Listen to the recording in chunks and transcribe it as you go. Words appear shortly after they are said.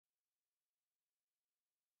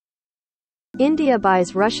India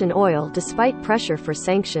buys Russian oil despite pressure for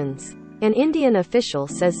sanctions. An Indian official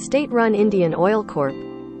says state-run Indian Oil Corp.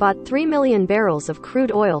 bought 3 million barrels of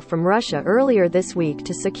crude oil from Russia earlier this week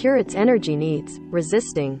to secure its energy needs,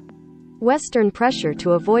 resisting Western pressure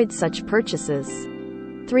to avoid such purchases.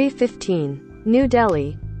 3:15. New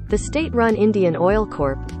Delhi. The state-run Indian Oil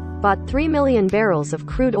Corp. bought 3 million barrels of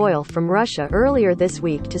crude oil from Russia earlier this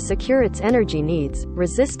week to secure its energy needs,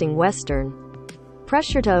 resisting Western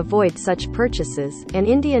pressure to avoid such purchases, an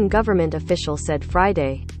Indian government official said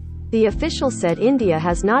Friday. The official said India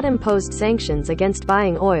has not imposed sanctions against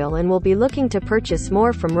buying oil and will be looking to purchase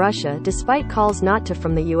more from Russia despite calls not to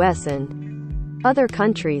from the US and other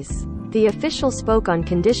countries. The official spoke on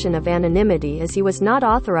condition of anonymity as he was not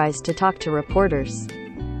authorized to talk to reporters.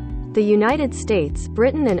 The United States,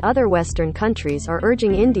 Britain and other Western countries are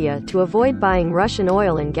urging India to avoid buying Russian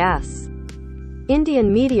oil and gas.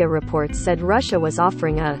 Indian media reports said Russia was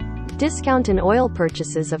offering a discount in oil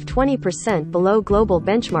purchases of 20% below global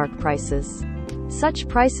benchmark prices. Such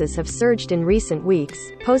prices have surged in recent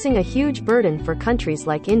weeks, posing a huge burden for countries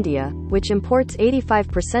like India, which imports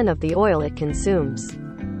 85% of the oil it consumes.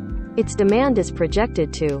 Its demand is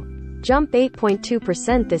projected to jump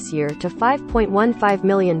 8.2% this year to 5.15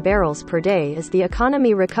 million barrels per day as the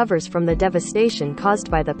economy recovers from the devastation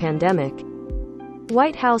caused by the pandemic.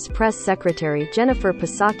 White House Press Secretary Jennifer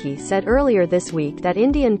Psaki said earlier this week that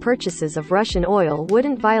Indian purchases of Russian oil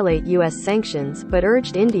wouldn't violate U.S. sanctions, but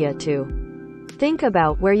urged India to think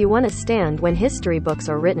about where you want to stand when history books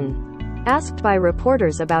are written. Asked by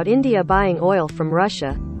reporters about India buying oil from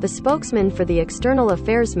Russia, the spokesman for the External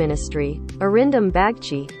Affairs Ministry, Arindam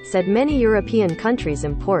Bagchi, said many European countries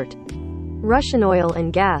import Russian oil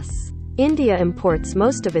and gas. India imports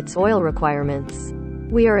most of its oil requirements.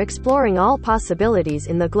 We are exploring all possibilities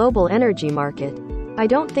in the global energy market. I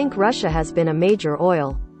don't think Russia has been a major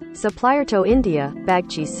oil supplier to India,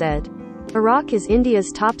 Bagchi said. Iraq is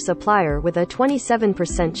India's top supplier with a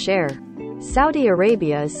 27% share. Saudi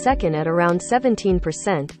Arabia is second at around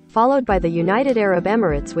 17%, followed by the United Arab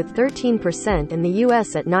Emirates with 13% and the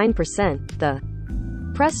US at 9%, the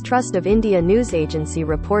Press Trust of India news agency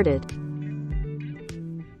reported.